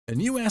A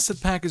new asset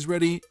pack is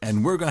ready,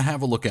 and we're gonna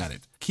have a look at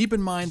it. Keep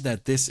in mind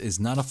that this is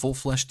not a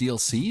full-fledged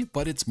DLC,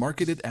 but it's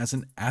marketed as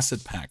an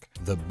asset pack,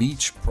 the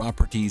Beach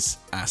Properties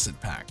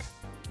Asset Pack.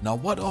 Now,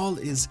 what all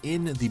is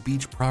in the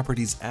Beach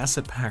Properties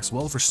Asset Packs?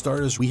 Well, for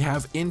starters, we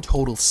have in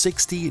total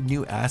 60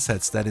 new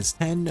assets. That is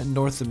 10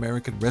 North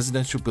American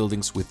residential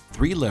buildings with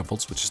 3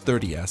 levels, which is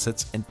 30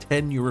 assets, and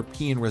 10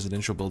 European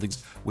residential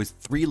buildings with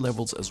 3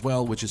 levels as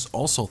well, which is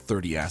also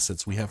 30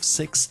 assets. We have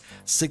 6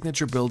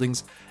 signature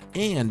buildings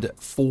and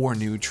 4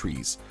 new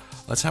trees.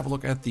 Let's have a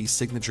look at the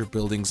signature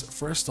buildings.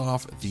 First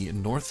off, the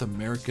North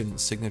American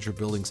signature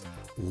buildings,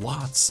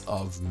 lots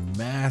of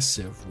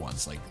massive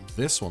ones. Like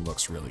this one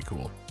looks really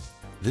cool.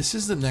 This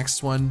is the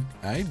next one.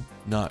 I'm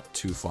not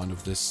too fond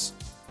of this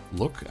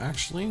look,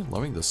 actually.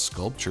 Loving the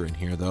sculpture in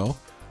here, though.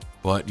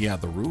 But yeah,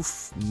 the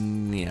roof,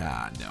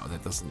 yeah, no,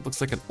 that doesn't. Looks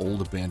like an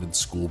old abandoned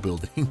school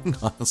building,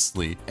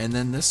 honestly. And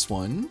then this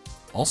one,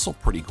 also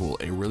pretty cool.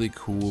 A really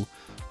cool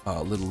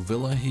little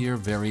villa here.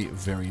 Very,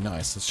 very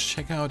nice. Let's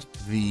check out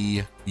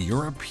the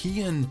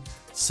European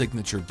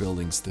signature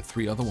buildings, the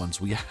 3 other ones.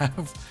 We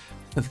have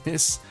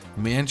this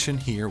mansion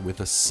here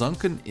with a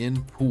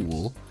sunken-in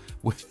pool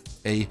with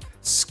a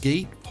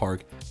skate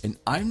park, and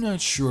I'm not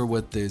sure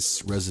what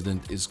this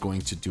resident is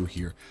going to do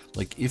here.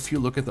 Like, if you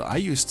look at I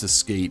used to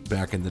skate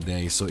back in the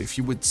day, so if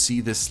you would see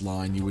this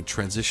line, you would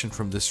transition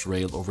from this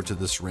rail over to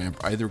this ramp,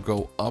 either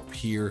go up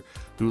here,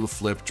 do the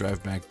flip,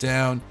 drive back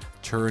down,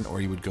 turn,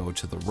 or you would go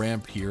to the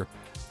ramp here,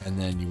 and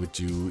then you would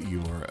do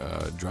your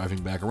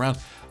driving back around.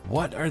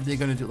 What are they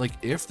going to do? Like,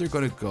 if they're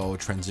going to go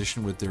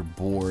transition with their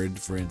board,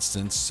 for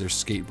instance, their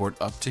skateboard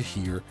up to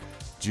here,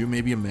 do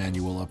maybe a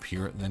manual up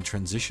here, and then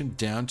transition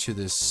down to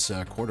this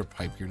quarter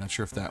pipe here. Not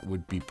sure if that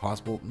would be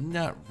possible.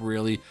 Not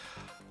really,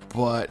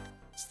 but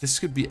this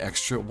could be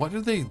extra. What are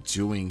they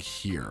doing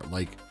here?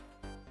 Like,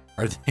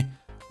 are they,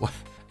 what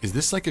is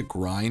this, like a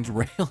grind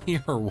rail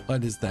here, or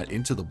what is that?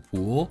 Into the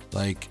pool?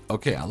 Like,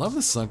 okay, I love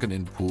the sunken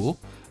in pool.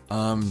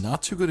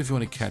 Not too good if you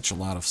want to catch a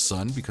lot of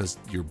sun because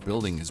your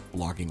building is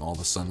blocking all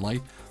the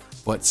sunlight,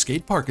 but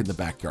skate park in the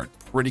backyard,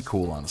 pretty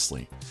cool,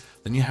 honestly.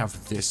 Then you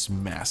have this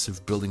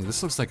massive building.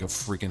 This looks like a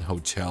freaking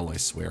hotel, I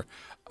swear.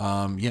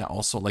 Yeah,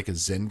 also like a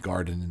Zen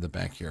garden in the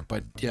back here.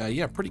 But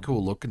yeah, pretty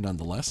cool looking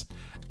nonetheless.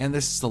 And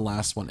this is the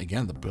last one.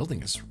 Again, the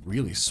building is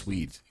really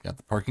sweet. You got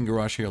the parking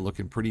garage here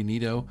looking pretty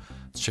neato.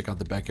 Let's check out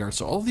the backyard.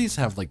 So all of these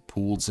have like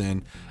pools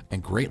in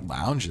and great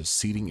lounges,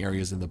 seating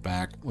areas in the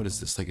back. What is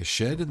this, like a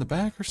shed in the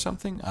back or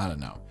something? I don't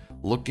know.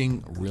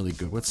 Looking really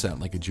good. What's that,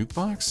 like a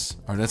jukebox?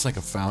 Or that's like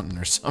a fountain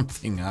or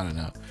something, I don't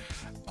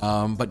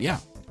know. But yeah.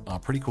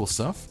 Pretty cool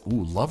stuff.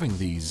 Ooh, loving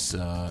these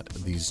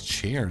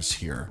chairs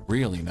here.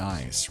 Really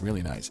nice,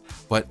 really nice.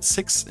 But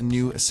 6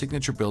 new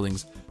signature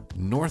buildings,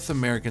 North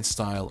American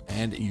style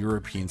and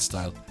European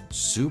style.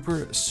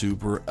 Super,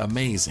 super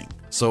amazing.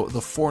 So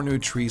the 4 new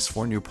trees,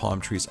 4 new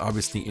palm trees,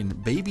 obviously in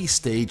baby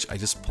stage. I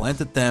just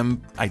planted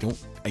them. I don't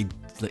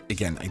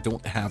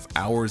have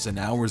hours and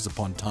hours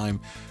upon time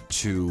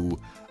to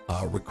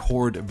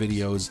record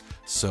videos,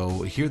 so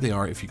here they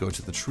are. If you go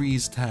to the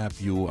trees tab,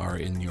 you are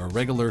in your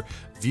regular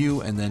view,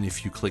 and then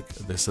if you click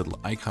this little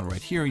icon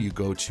right here, you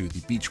go to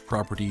the beach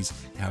properties,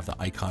 you have the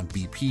icon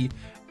BP,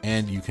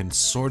 and you can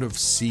sort of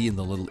see in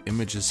the little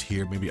images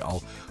here. Maybe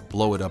I'll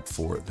blow it up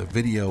for the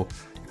video.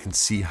 You can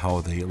see how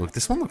they look.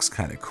 This one looks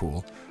kind of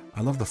cool. I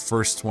love the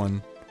first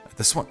one.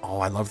 This one, oh,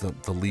 I love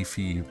the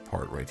leafy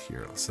part right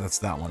here. So that's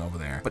that one over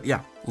there. But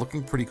yeah,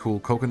 looking pretty cool.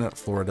 Coconut,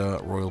 Florida,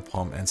 Royal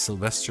Palm, and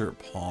Sylvester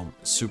Palm.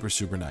 Super,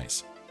 super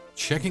nice.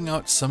 Checking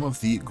out some of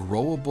the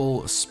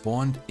growable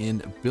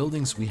spawned-in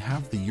buildings. We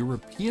have the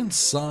European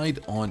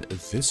side on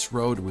this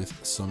road with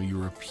some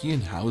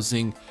European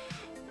housing.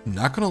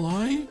 Not gonna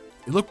lie,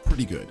 they look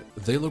pretty good.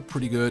 They look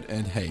pretty good,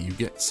 and hey, you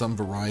get some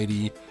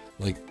variety.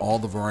 Like all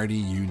the variety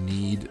you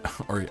need,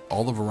 or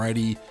all the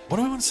variety. What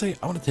do I want to say?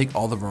 I want to take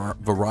all the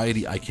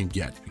variety I can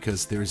get,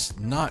 because there's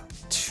not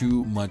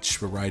too much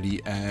variety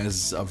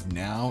as of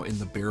now in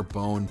the bare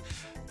bone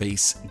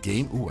base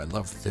game. Ooh, I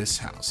love this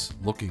house.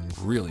 Looking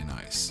really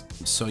nice.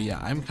 So yeah,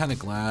 I'm kind of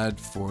glad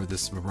for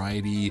this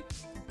variety.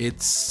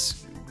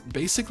 It's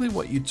basically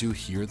what you do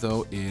here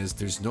though is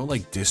there's no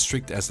like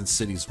district as in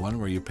Cities 1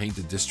 where you paint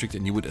the district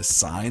and you would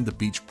assign the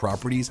beach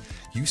properties.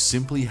 You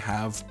simply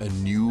have a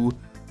new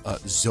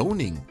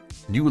zoning,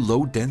 new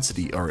low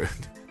density, or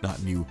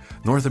not new,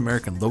 North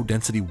American low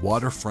density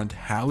waterfront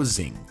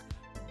housing,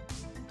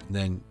 and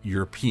then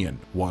European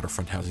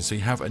waterfront housing. So you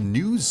have a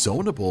new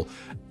zonable,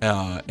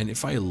 and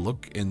if I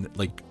look in,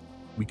 like,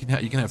 you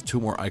can have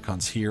 2 more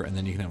icons here, and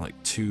then you can have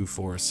like 2,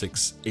 4,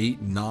 6,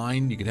 8,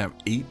 9. You can have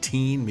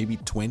 18, maybe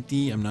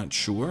 20. I'm not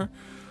sure.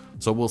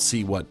 So we'll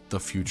see what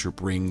the future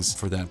brings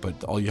for that.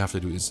 But all you have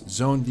to do is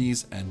zone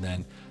these, and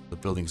then the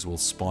buildings will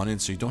spawn in,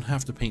 so you don't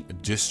have to paint a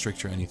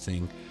district or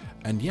anything.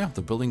 And yeah,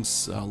 the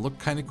buildings look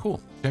kind of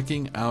cool.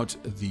 Checking out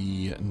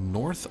the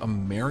North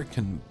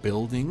American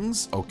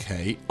buildings.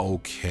 Okay,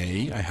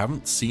 I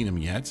haven't seen them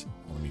yet.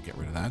 Let me get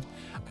rid of that.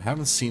 I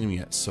haven't seen them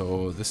yet,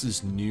 so this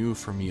is new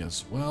for me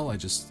as well. I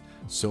just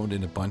zoned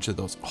in a bunch of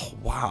those. Oh,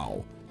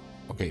 wow.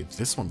 Okay,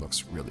 this one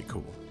looks really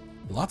cool.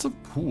 Lots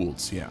of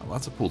pools, yeah,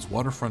 lots of pools.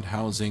 Waterfront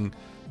housing,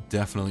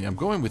 definitely. I'm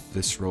going with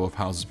this row of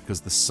houses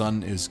because the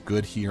sun is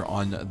good here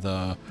on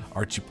the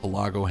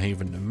Archipelago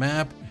Haven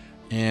map,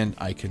 and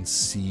I can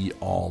see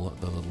all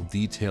the little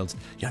details.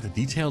 Yeah, the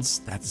details,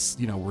 that's,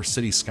 you know, where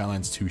City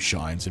Skylines 2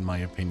 shines, in my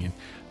opinion.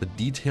 The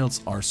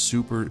details are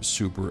super,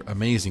 super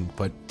amazing,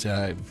 but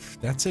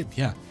that's it,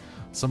 yeah.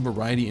 Some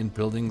variety in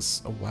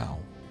buildings. Oh, wow.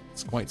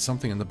 It's quite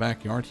something in the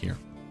backyard here.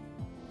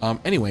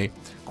 Anyway,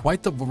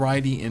 quite the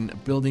variety in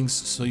buildings.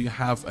 So you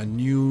have a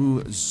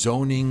new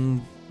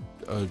zoning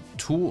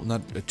tool,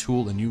 not a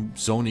tool, a new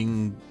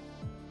zoning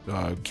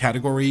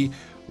category,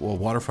 or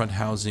waterfront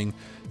housing.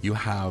 You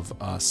have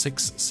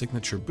 6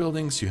 signature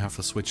buildings. You have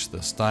to switch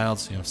the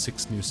styles. You have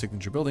 6 new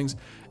signature buildings,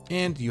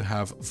 and you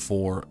have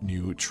 4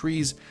 new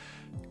trees.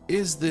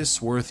 Is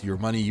this worth your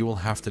money? You will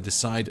have to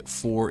decide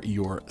for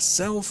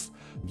yourself.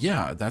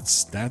 Yeah,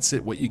 that's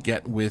it, what you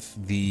get with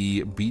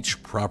the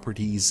Beach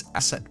Properties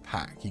Asset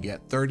Pack. You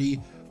get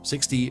 30,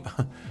 60,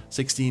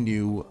 60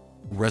 new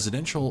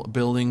residential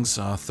buildings,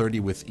 30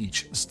 with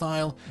each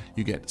style.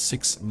 You get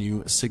 6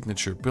 new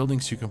signature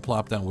buildings you can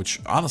plop down, which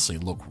honestly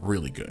look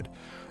really good.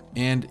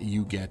 And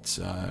you get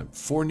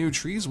 4 new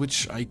trees,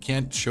 which I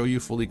can't show you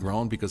fully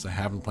grown because I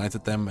haven't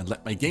planted them and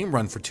let my game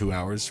run for 2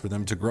 hours for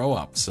them to grow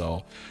up.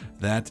 So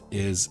that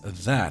is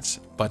that.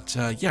 But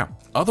yeah,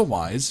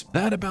 otherwise,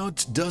 that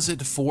about does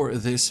it for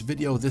this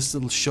video, this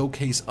little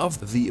showcase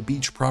of the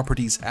Beach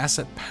Properties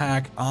Asset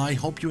Pack. I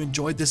hope you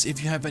enjoyed this.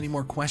 If you have any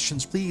more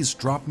questions, please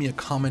drop me a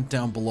comment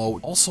down below.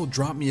 Also,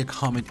 drop me a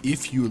comment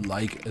if you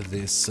like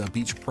this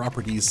Beach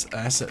Properties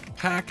Asset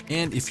Pack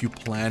and if you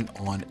plan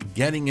on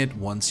getting it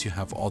once you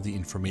have all the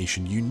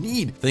information you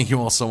need. Thank you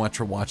all so much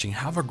for watching.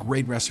 Have a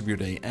great rest of your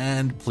day,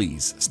 and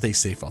please stay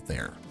safe out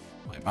there.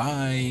 Bye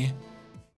bye.